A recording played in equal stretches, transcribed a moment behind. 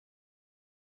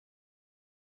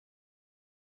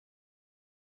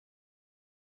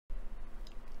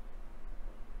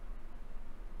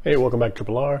Hey, welcome back to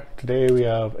Triple R. Today we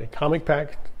have a comic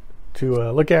pack to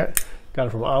look at. Got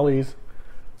it from Ollie's.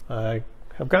 I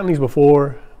have gotten these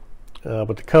before,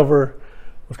 but the cover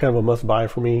was kind of a must buy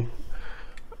for me.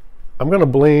 I'm going to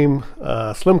blame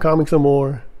Slim Comics some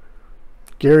more,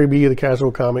 Gary B, the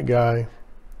casual comic guy,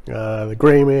 the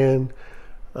Gray Man,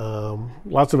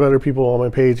 lots of other people on my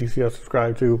page you see I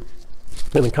subscribe to,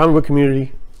 in the comic book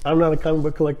community. I'm not a comic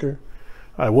book collector.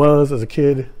 I was as a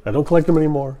kid. I don't collect them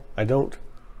anymore. I don't.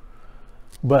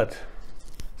 But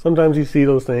sometimes you see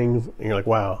those things and you're like,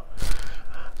 wow,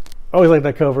 I always like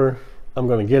that cover. I'm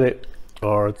going to get it.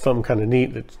 Or it's something kind of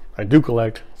neat that I do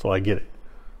collect, so I get it.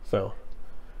 So,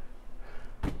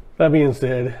 that being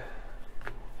said,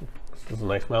 this is a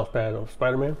nice mouse pad of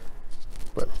Spider-Man.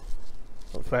 But,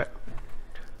 what's that?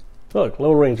 Look,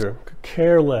 Lone Ranger. Could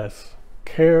care less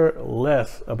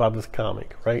about this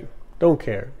comic, right? Don't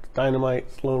care. It's Dynamite,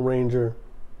 it's Lone Ranger,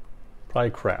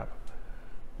 probably crap.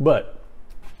 But,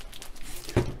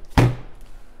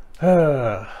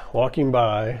 walking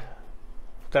by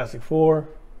Fantastic Four,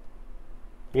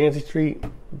 Yancey Street,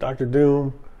 Dr.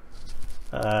 Doom,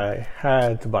 I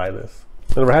had to buy this.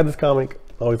 I never had this comic.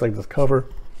 I always liked this cover.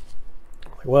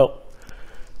 Well,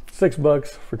 $6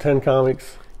 for 10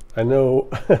 comics. I know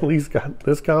at least got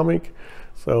this comic,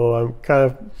 so I'm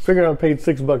kind of figuring I paid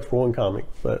 $6 for one comic,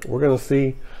 but we're gonna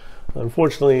see.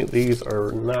 Unfortunately, these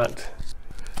are not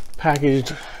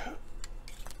packaged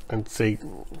and say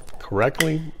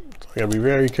correctly, so I gotta be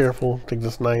very careful. Take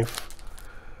this knife.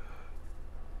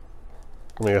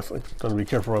 I mean, I guess I'm gonna be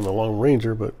careful on the Lone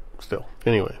Ranger, but still.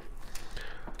 Anyway,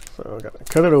 so I gotta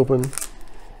cut it open.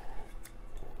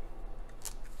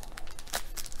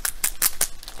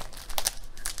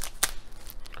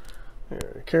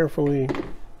 Very carefully.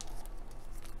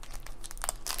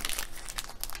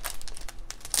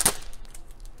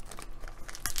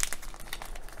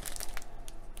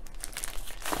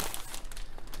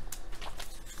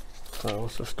 So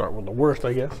let's just start with the worst,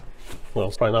 I guess. Well,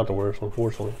 it's probably not the worst,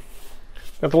 unfortunately.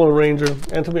 Got the Lone Ranger,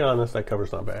 and to be honest, that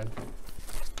cover's not bad.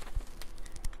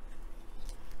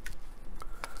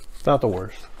 It's not the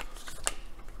worst.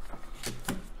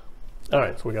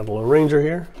 Alright, so we got the Lone Ranger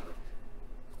here.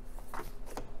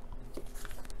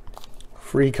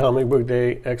 Free Comic Book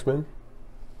Day X-Men,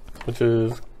 which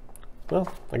is,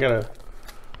 well, I got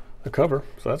a cover,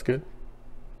 so that's good.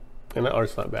 And the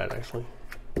art's not bad, actually.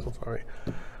 So sorry.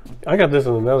 I got this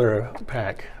in another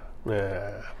pack.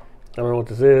 I don't know what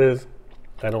this is.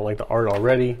 I don't like the art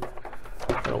already.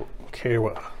 I don't care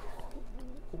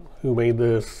who made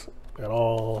this at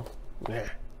all.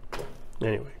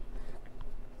 Anyway.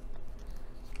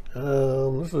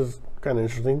 This is kind of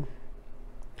interesting.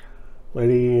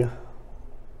 Lady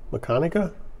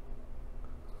Mechanica?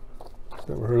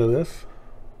 Never heard of this.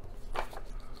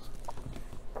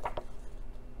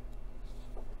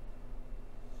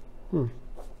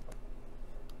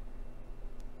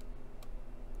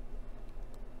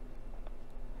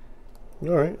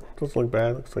 Alright, doesn't look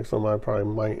bad. Looks like something I probably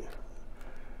might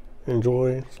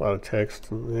enjoy. It's a lot of text.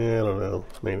 I don't know.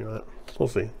 Maybe not. We'll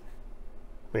see.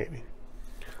 Maybe.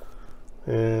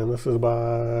 And this is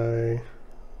by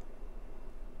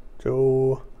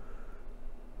Joe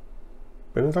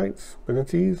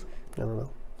Benetiz? I don't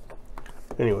know.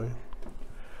 Anyway.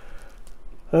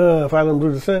 Violent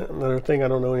Blue Descent, another thing I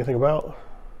don't know anything about.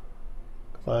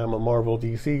 Because I am a Marvel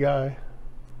DC guy.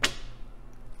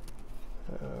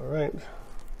 Alright.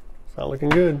 It's not looking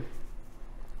good.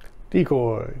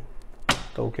 Decoy.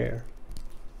 Don't care.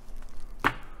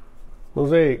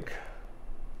 Mosaic.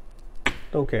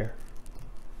 Don't care.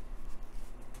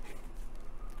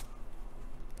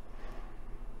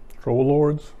 Troll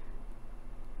Lords.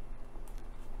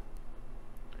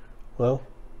 Well,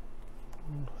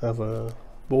 has a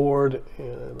board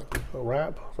and a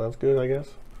wrap, so that's good, I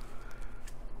guess.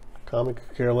 Comic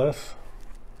could care less.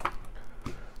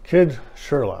 Kid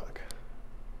Sherlock.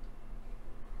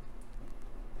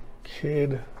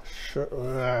 Kid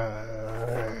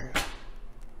Sherlock.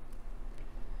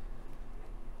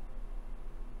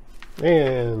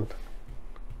 And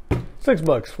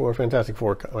 $6 for a Fantastic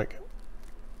Four comic.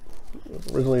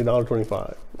 Originally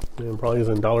 $1.25, and probably is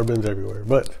in dollar bins everywhere,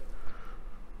 but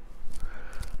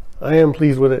I am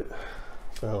pleased with it.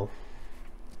 So,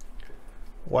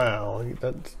 wow,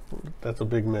 that's a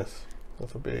big miss.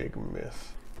 That's a big miss.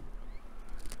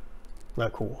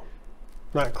 Not cool.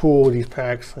 Not cool, these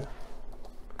packs.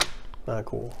 Not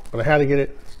cool. But I had to get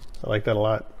it. I like that a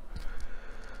lot.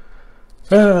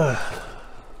 Maybe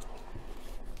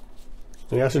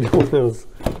I should do one of those.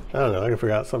 I don't know. I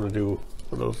forgot something to do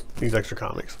with these extra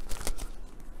comics.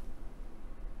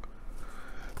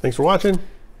 Thanks for watching.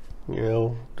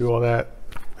 Do all that.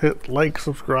 hit like,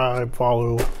 subscribe,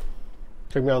 follow.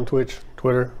 Check me out on Twitch,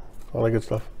 Twitter, all that good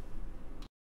stuff.